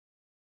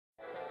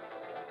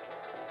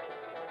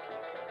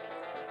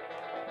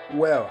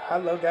Well,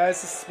 hello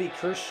guys, this is me,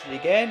 Christian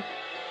again.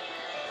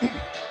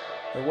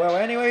 Well,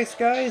 anyways,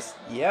 guys,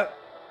 yep.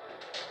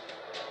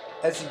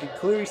 As you can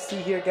clearly see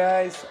here,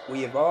 guys,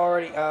 we have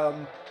already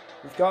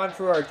we've gone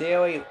through our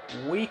daily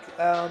week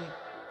 2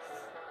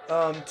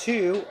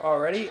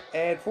 already,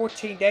 and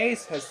 14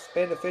 days has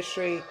been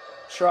officially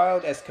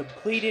trialed as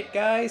completed,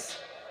 guys.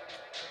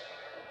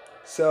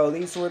 So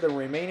these were the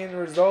remaining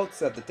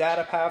results of the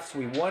data paths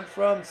we won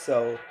from.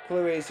 So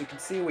clearly, as you can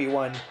see, we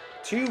won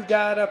two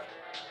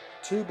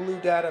blue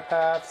data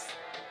paths,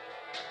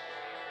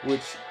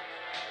 which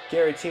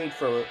guaranteed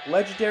for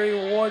legendary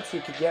rewards.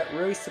 We could get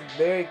really some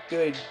very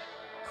good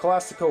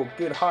classical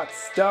good hot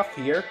stuff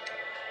here.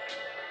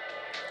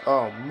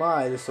 Oh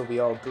my, this will be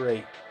all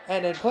great.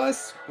 And then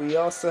plus we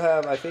also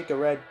have, I think, a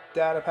red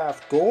data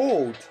path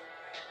gold.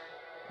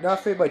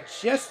 Nothing but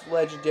just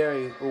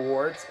legendary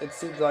rewards. It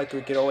seems like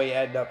we could only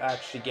end up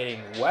actually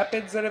getting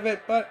weapons out of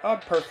it, but I'm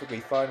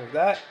perfectly fine with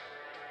that.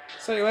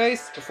 So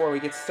anyways, before we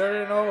get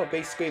started and all,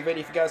 basically if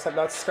you guys have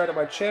not started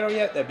my channel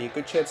yet, that'd be a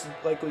good chance to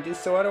likely do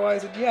so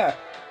otherwise, and yeah.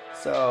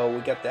 So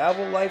we got the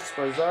Evo-life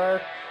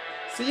Bazaar.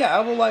 So yeah,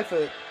 Evo-life,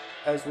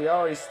 as we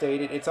already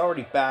stated, it's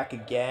already back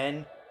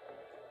again.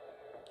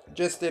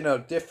 Just in a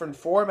different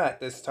format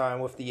this time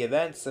with the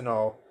events and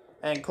all.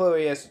 And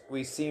clearly, as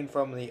we've seen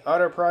from the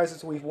other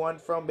prizes we've won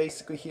from,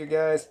 basically here,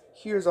 guys,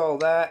 here's all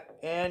that.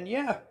 And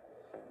yeah,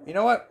 you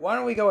know what? Why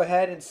don't we go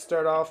ahead and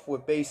start off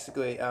with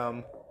basically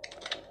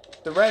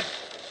the red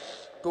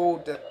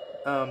gold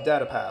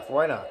data path.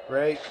 Why not,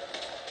 right?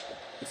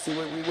 Let's see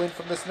what we win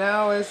from this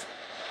now is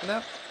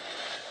no.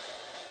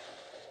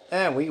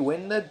 And we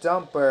win the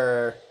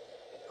dumper.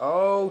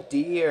 Oh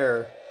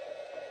dear.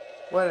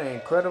 What an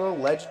incredible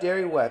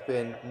legendary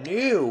weapon.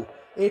 New!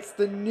 It's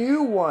the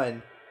new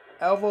one!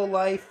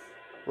 Evo-life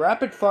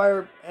Rapid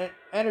Fire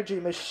Energy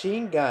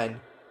Machine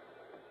Gun.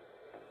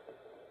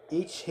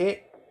 Each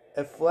hit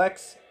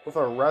afflicts with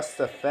a rust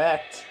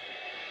effect.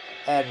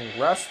 And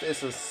rust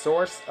is a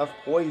source of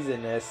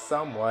poisonous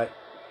somewhat.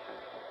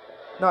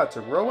 Not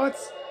to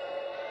robots,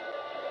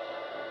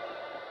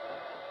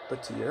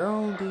 but to your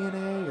own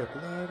DNA, your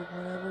blood, or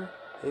whatever.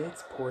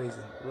 It's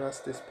poison.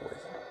 Rust is poison.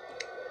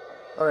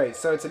 Alright,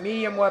 so it's a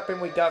medium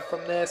weapon we got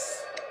from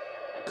this.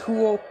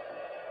 Cool.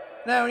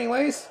 Now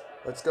anyways,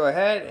 let's go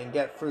ahead and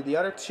get through the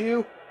other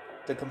two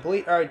to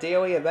complete our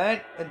daily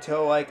event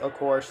until, like, of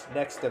course,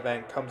 next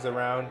event comes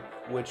around,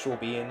 which will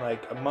be in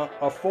like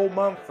a full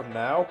month from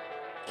now.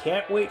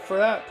 Can't wait for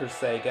that per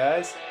se,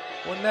 guys.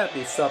 Wouldn't that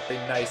be something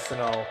nice and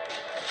all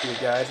for you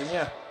guys? And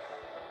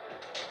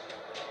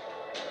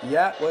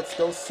yeah, let's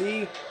go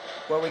see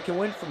what we can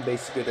win from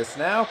basically this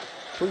now.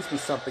 Please be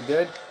something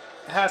good.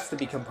 It has to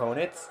be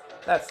components.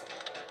 That's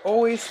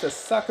always the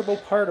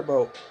suckable part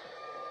about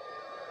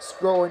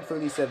scrolling through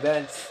these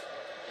events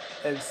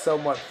and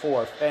somewhat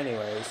forth.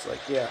 Anyways,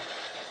 like, yeah.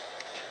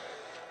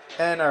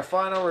 And our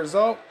final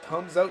result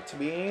comes out to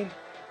being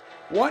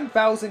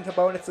 1,000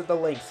 components of the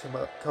links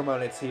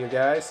components here,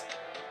 guys.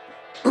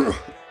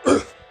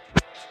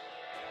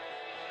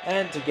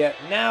 And to get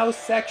now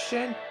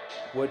section,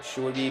 which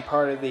would be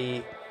part of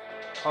the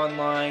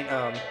online,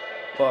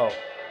 well,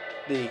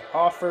 the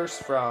offers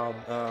from,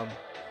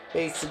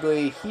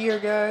 basically here,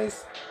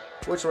 guys,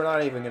 which we're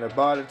not even going to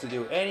bother to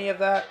do any of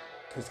that,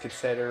 because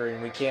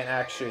considering we can't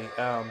actually,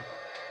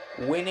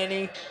 win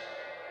any,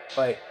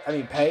 like, I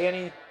mean, pay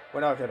any,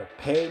 we're not going to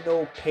pay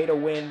no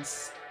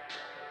pay-to-wins,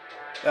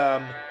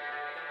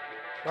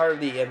 part of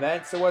the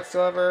events or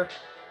whatsoever.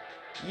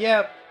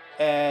 Yep,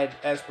 and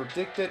as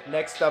predicted,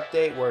 next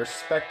update, we're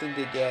expecting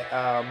to get,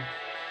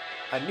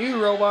 a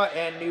new robot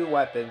and new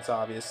weapons,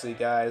 obviously,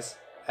 guys,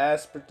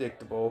 as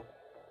predictable.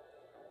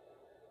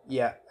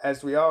 Yeah,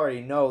 as we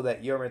already know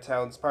that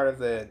Town's part of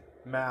the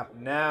map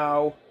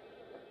now.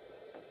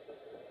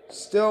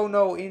 Still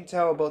no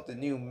intel about the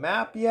new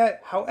map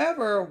yet.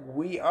 However,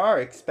 we are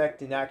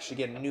expecting to actually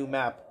get a new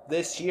map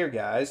this year,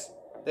 guys.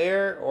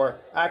 Or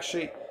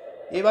actually,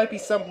 it might be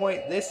some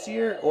point this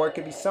year, or it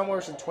could be somewhere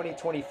in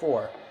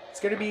 2024. It's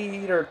going to be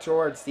either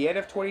towards the end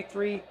of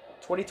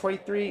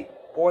 2023,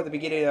 or the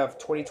beginning of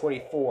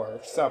 2024, or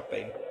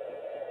something.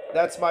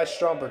 That's my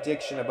strong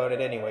prediction about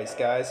it anyways,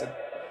 guys.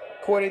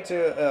 According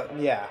to,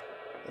 yeah.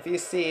 If you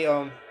see,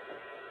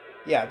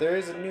 yeah, there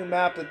is a new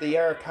map that they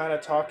are kind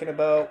of talking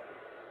about.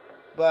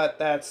 But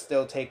that's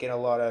still taking a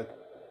lot of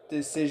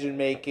decision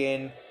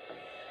making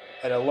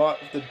at a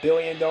lot of the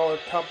billion-dollar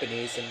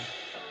companies and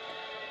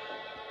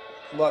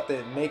a lot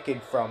they're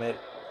making from it.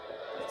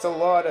 It's a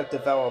lot of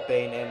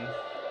developing and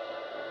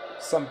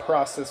some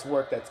process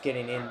work that's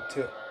getting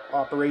into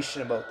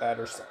operation about that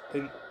or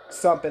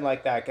something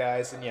like that,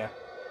 guys. And yeah.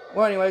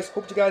 Well, anyways,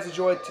 hope you guys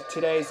enjoyed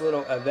today's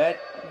little event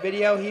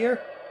video here.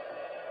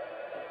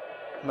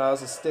 Might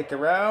as well stick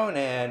around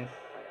and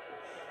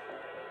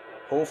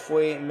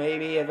hopefully,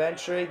 maybe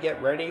eventually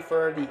get ready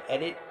for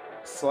the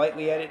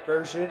slightly edited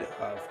version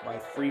of my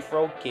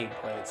free-throw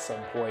gameplay at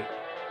some point.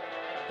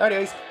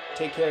 Anyways,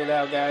 take care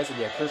now, guys, and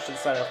yeah, Christian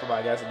signing off for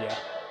bye, guys, and yeah.